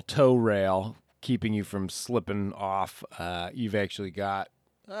just a little tow rail keeping you from slipping off, you've actually got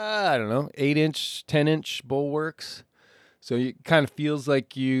 8-inch, 10-inch bulwarks. So it kind of feels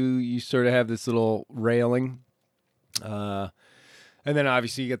like you sort of have this little railing. And then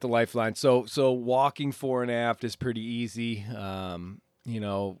obviously you get the lifeline. So walking fore and aft is pretty easy.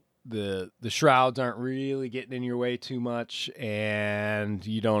 The shrouds aren't really getting in your way too much, and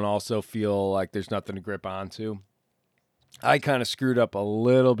you don't also feel like there's nothing to grip onto. I kind of screwed up a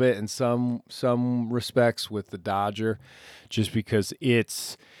little bit in some respects with the Dodger, just because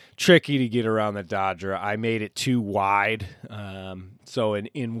it's tricky to get around the Dodger. I made it too wide. So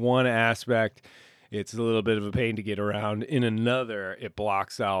in one aspect, it's a little bit of a pain to get around. In another, it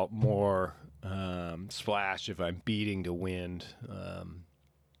blocks out more splash if I'm beating to wind.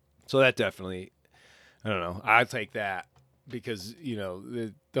 So that definitely, I don't know, I'll take that because,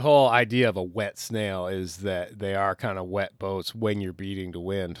 the whole idea of a wet snail is that they are kind of wet boats when you're beating to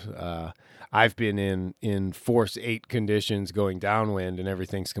wind. I've been in force 8 conditions going downwind and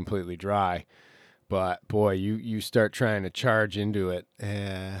everything's completely dry. But, boy, you start trying to charge into it,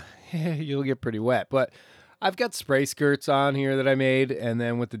 you'll get pretty wet. But I've got spray skirts on here that I made, and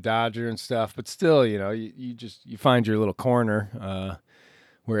then with the Dodger and stuff. But still, you find your little corner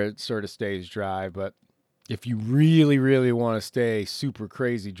where it sort of stays dry. But if you really, really want to stay super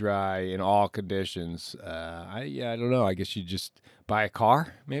crazy dry in all conditions, I don't know. I guess you just buy a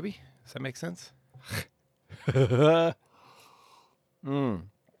car, maybe? Does that make sense?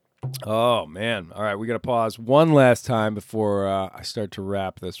 Oh, man. All right, we got to pause one last time before I start to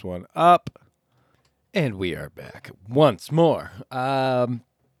wrap this one up. And we are back once more. The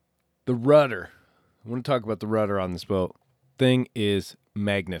rudder. I want to talk about the rudder on this boat. Thing is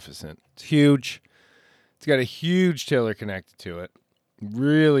magnificent. It's huge. It's got a huge tiller connected to it.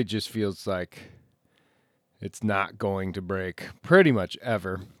 Really just feels like it's not going to break pretty much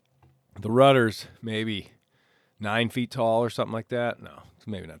ever. The rudder's maybe 9 feet tall or something like that. No, it's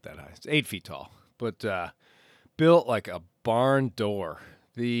maybe not that high. It's 8 feet tall, but built like a barn door.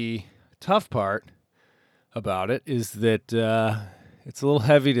 The tough part about it is that it's a little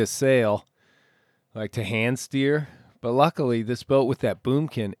heavy to sail, like to hand steer. But luckily, this boat with that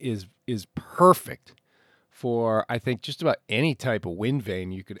boomkin is perfect for, I think, just about any type of wind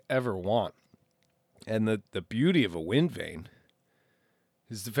vane you could ever want. And the beauty of a wind vane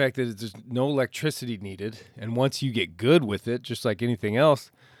is the fact that there's no electricity needed. And once you get good with it, just like anything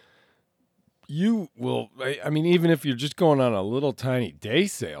else, you will, even if you're just going on a little tiny day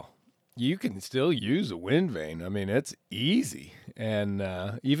sail, you can still use a wind vane. It's easy. And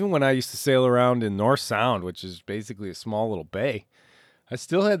even when I used to sail around in North Sound, which is basically a small little bay, I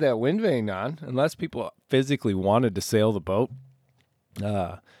still had that wind vane on, unless people physically wanted to sail the boat.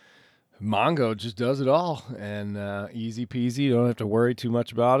 Mongo just does it all, and easy peasy. You don't have to worry too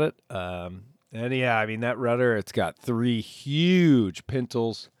much about it. That rudder, it's got 3 huge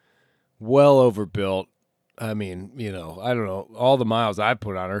pintles, well overbuilt. I don't know, all the miles I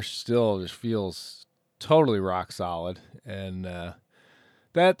put on her still just feels totally rock solid. And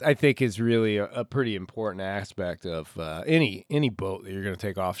that, I think, is really a pretty important aspect of any boat that you're going to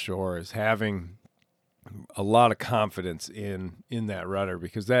take offshore, is having a lot of confidence in that rudder,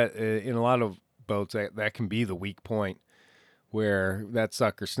 because that in a lot of boats that can be the weak point, where that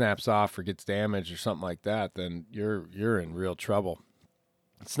sucker snaps off or gets damaged or something like that, then you're in real trouble.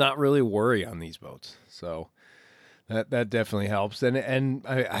 It's not really a worry on these boats, so that definitely helps. And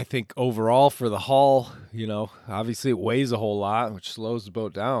I think overall for the hull, obviously it weighs a whole lot, which slows the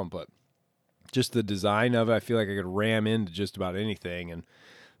boat down, but just the design of it, I feel like I could ram into just about anything, and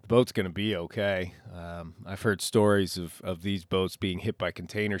the boat's going to be okay. I've heard stories of these boats being hit by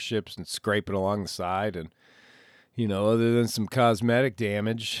container ships and scraping along the side, and other than some cosmetic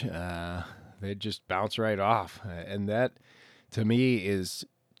damage, they just bounce right off. And that, to me, is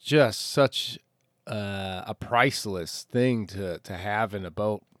just such a priceless thing to have in a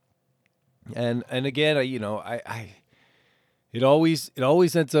boat. And again, it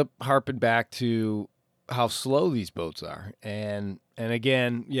always ends up harping back to how slow these boats are. And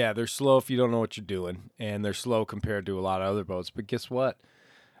again, yeah, they're slow if you don't know what you're doing, and they're slow compared to a lot of other boats. But guess what?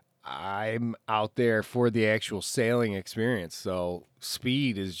 I'm out there for the actual sailing experience, so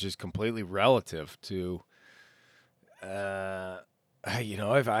speed is just completely relative to, it's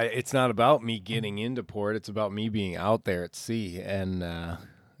not about me getting into port; it's about me being out there at sea, and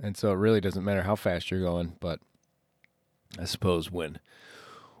so it really doesn't matter how fast you're going. But I suppose when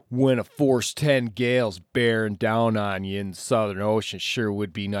a force 10 gale's bearing down on you in the Southern Ocean, sure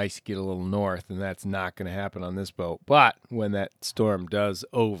would be nice to get a little north, and that's not going to happen on this boat. But when that storm does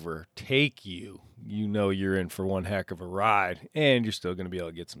overtake you, you're in for one heck of a ride, and you're still going to be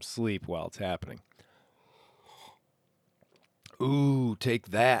able to get some sleep while it's happening. Ooh, take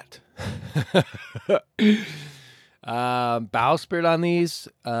that. Bowsprit on these,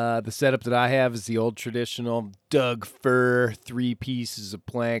 the setup that I have is the old traditional Doug fir, 3 pieces of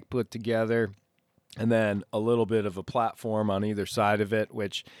plank put together, and then a little bit of a platform on either side of it,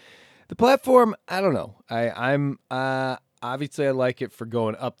 which the platform, I don't know. I'm obviously I like it for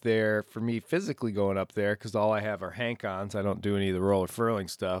going up there, for me physically going up there, because all I have are hank-ons. I don't do any of the roller furling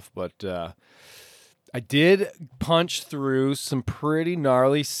stuff, but I did punch through some pretty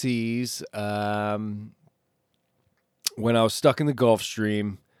gnarly seas, when I was stuck in the Gulf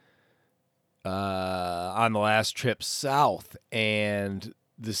Stream on the last trip south, and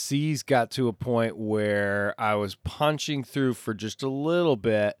the seas got to a point where I was punching through for just a little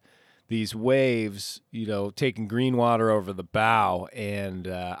bit, these waves, taking green water over the bow, and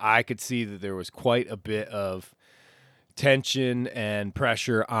I could see that there was quite a bit of tension and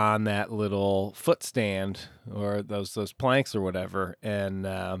pressure on that little foot stand or those planks or whatever, and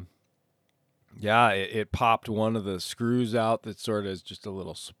it popped one of the screws out that sort of is just a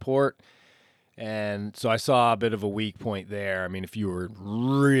little support. And so I saw a bit of a weak point there. I mean, if you were in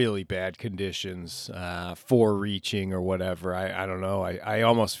really bad conditions, for reaching or whatever, I don't know. I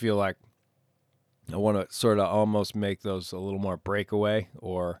almost feel like I want to sort of almost make those a little more breakaway,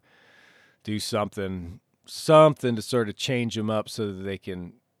 or do something to sort of change them up so that they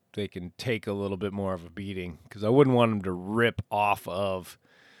can take a little bit more of a beating, because I wouldn't want them to rip off of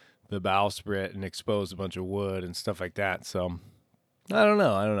the bowsprit and expose a bunch of wood and stuff like that. So I don't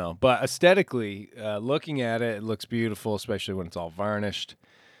know. But aesthetically, looking at it, it looks beautiful, especially when it's all varnished.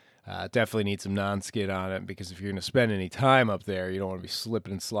 Definitely need some non-skid on it, because if you're going to spend any time up there, you don't want to be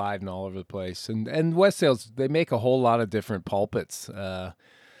slipping and sliding all over the place. And Westsails, they make a whole lot of different pulpits.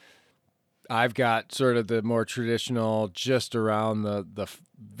 I've got sort of the more traditional, just around the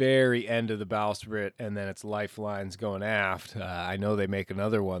very end of the bowsprit, and then it's lifelines going aft. I know they make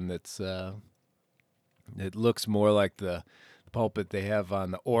another one that's it looks more like the pulpit they have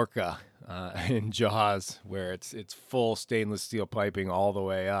on the Orca in Jaws, where it's full stainless steel piping all the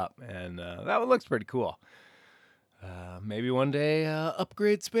way up, and that one looks pretty cool. Maybe one day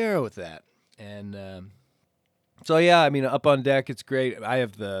upgrade Sparrow with that, and so yeah, I mean, up on deck, it's great. I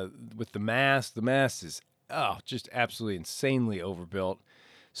have with the mast. The mast is just absolutely insanely overbuilt,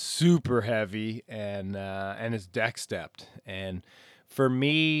 super heavy, and it's deck stepped. And for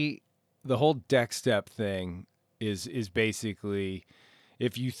me, the whole deck step thing is basically,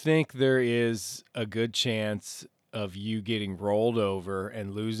 if you think there is a good chance of you getting rolled over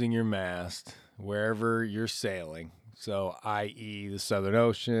and losing your mast wherever you're sailing, so i.e. the Southern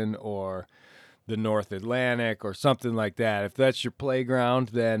Ocean or the North Atlantic or something like that, if that's your playground,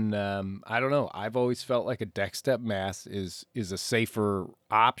 then I don't know. I've always felt like a deck step mast is a safer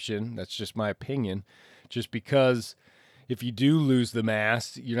option. That's just my opinion. Just because if you do lose the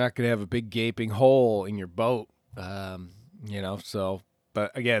mast, you're not going to have a big gaping hole in your boat, so.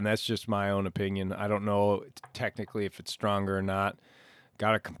 But again, that's just my own opinion. I don't know technically if it's stronger or not.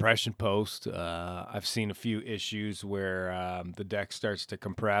 got a compression post. I've seen a few issues where the deck starts to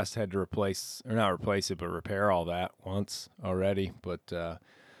compress. Had to repair all that once already. But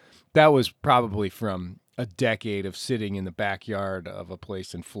that was probably from a decade of sitting in the backyard of a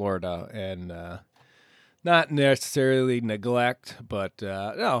place in Florida and not necessarily neglect, but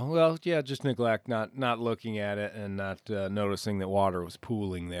just neglect, not looking at it and not noticing that water was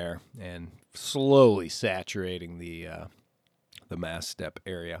pooling there and slowly saturating the mast step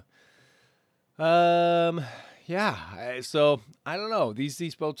area. So I don't know.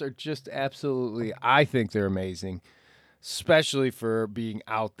 These boats are just absolutely. I think they're amazing, especially for being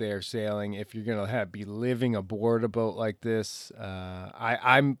out there sailing. If you're gonna be living aboard a boat like this,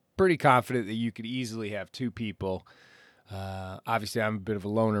 I'm pretty confident that you could easily have two people. Obviously, I'm a bit of a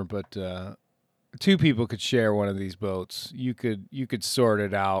loner, but two people could share one of these boats. You could sort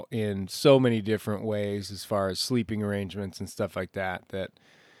it out in so many different ways as far as sleeping arrangements and stuff like that. That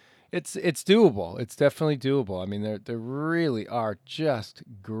it's doable. It's definitely doable. I mean, there really are just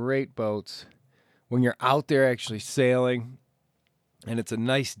great boats when you're out there actually sailing. And it's a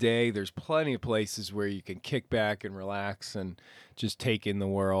nice day. There's plenty of places where you can kick back and relax and just take in the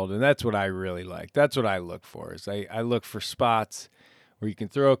world. And that's what I really like. That's what I look for. Is I look for spots where you can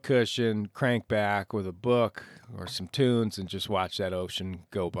throw a cushion, crank back with a book or some tunes, and just watch that ocean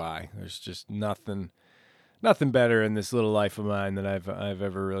go by. There's just nothing better in this little life of mine that I've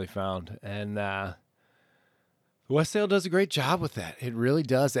ever really found. And Westsail does a great job with that. It really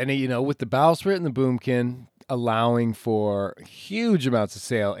does. And with the bowsprit and the boomkin allowing for huge amounts of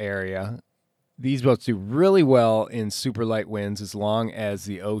sail area, these boats do really well in super light winds as long as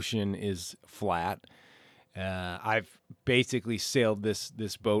the ocean is flat. I've basically sailed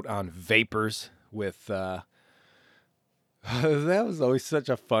this boat on vapors with that was always such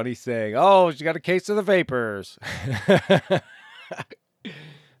a funny saying. Oh, she got a case of the vapors.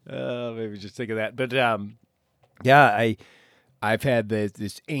 Maybe just think of that. But I've had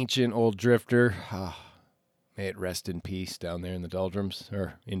this ancient old drifter. May it rest in peace down there in the doldrums,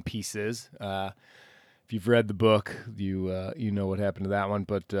 or in pieces. If you've read the book, you know what happened to that one.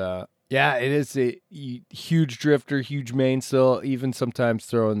 But it is a huge drifter, huge mainsail, even sometimes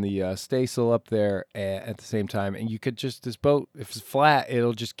throwing the staysail up there at the same time. And you could this boat, if it's flat,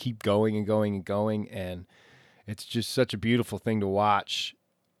 it'll just keep going and going and going. And it's just such a beautiful thing to watch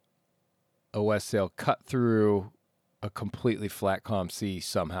a Westsail cut through a completely flat, calm sea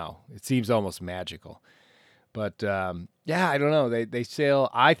somehow. It seems almost magical. But, I don't know. They sail,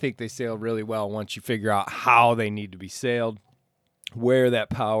 I think they sail really well once you figure out how they need to be sailed, where that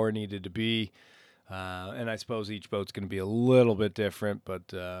power needed to be. And I suppose each boat's going to be a little bit different, but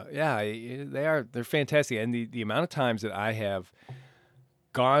they're fantastic. And the amount of times that I have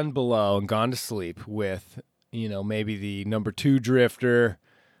gone below and gone to sleep with, maybe the number 2 drifter,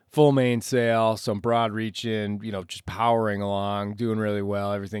 full mainsail, some broad reaching, just powering along, doing really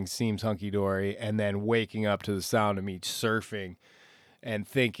well. Everything seems hunky-dory. And then waking up to the sound of me surfing and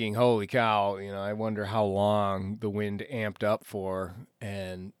thinking, holy cow, I wonder how long the wind amped up for.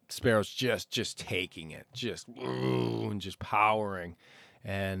 And Sparrow's just taking it, and just powering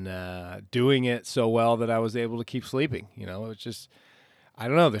and doing it so well that I was able to keep sleeping. It's just, I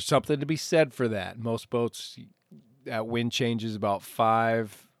don't know. There's something to be said for that. Most boats, that wind changes about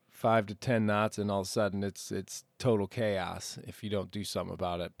 5 to 10 knots, and all of a sudden it's total chaos if you don't do something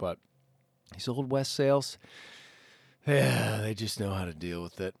about it. But these old Westsails, they just know how to deal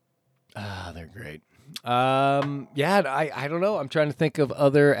with it. They're great. I don't know. I'm trying to think of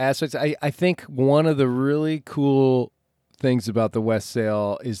other aspects. I think one of the really cool things about the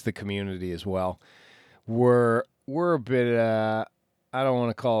Westsail is the community as well. We're a bit. I don't want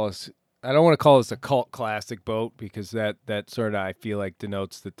to call this a cult classic boat, because that sort of, I feel like,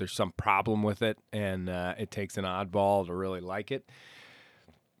 denotes that there's some problem with it, and it takes an oddball to really like it.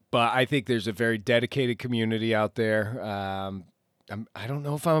 But I think there's a very dedicated community out there. I don't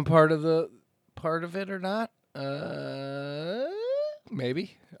know if I'm a part of it or not.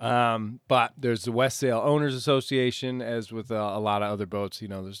 Maybe. But there's the Westsail Owners Association, as with a lot of other boats.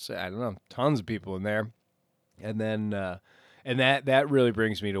 There's, I don't know, tons of people in there, and then. And that really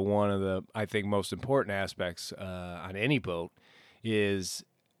brings me to one of the, I think, most important aspects on any boat, is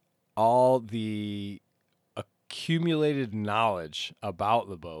all the accumulated knowledge about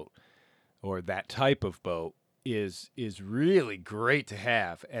the boat, or that type of boat, is really great to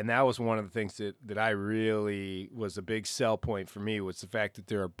have. And that was one of the things that I really was a big sell point for me, was the fact that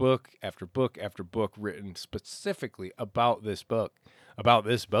there are book after book after book written specifically about this boat,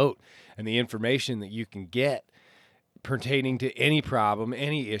 and the information that you can get pertaining to any problem,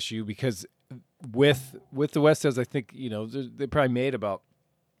 any issue. Because with the Westsails, I think, they probably made about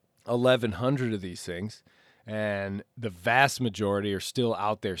 1,100 of these things, and the vast majority are still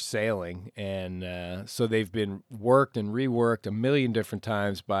out there sailing. And so they've been worked and reworked a million different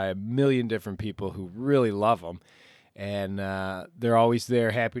times by a million different people who really love them. And they're always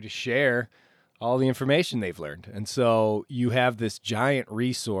there, happy to share all the information they've learned. And so you have this giant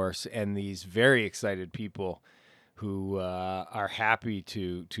resource and these very excited people who are happy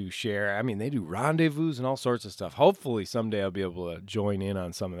to share. I mean, they do rendezvous and all sorts of stuff. Hopefully someday I'll be able to join in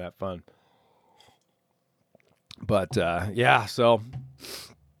on some of that fun. But yeah, so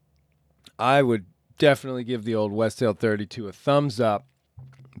I would definitely give the old Westsail 32 a thumbs up,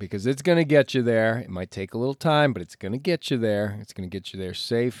 because it's going to get you there. It might take a little time, but it's going to get you there. It's going to get you there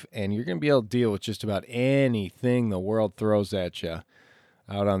safe, and you're going to be able to deal with just about anything the world throws at you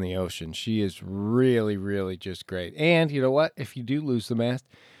out on the ocean. She is really, really just great. And you know what? If you do lose the mast,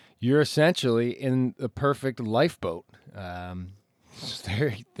 you're essentially in the perfect lifeboat.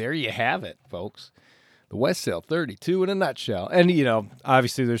 There you have it, folks. The Westsail 32 in a nutshell. And, you know,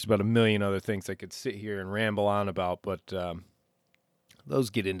 obviously there's about a million other things I could sit here and ramble on about, but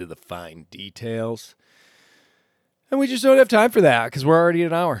those get into the fine details. And we just don't have time for that because we're already at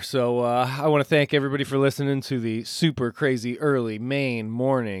an hour. So I want to thank everybody for listening to the super crazy early Maine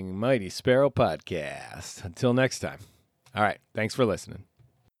morning Mighty Sparrow podcast. Until next time. All right. Thanks for listening.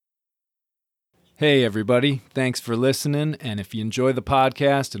 Hey, everybody. Thanks for listening. And if you enjoy the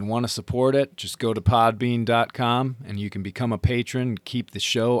podcast and want to support it, just go to podbean.com and you can become a patron and keep the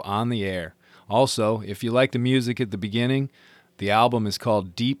show on the air. Also, if you like the music at the beginning, the album is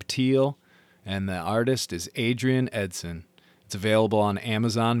called Deep Teal, and the artist is Adrian Edson. It's available on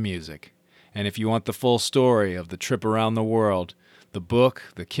Amazon Music. And if you want the full story of the trip around the world, the book,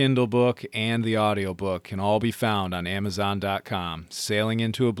 the Kindle book, and the audiobook can all be found on Amazon.com. Sailing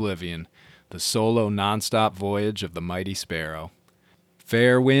into Oblivion, the solo nonstop voyage of the Mighty Sparrow.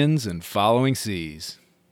 Fair winds and following seas.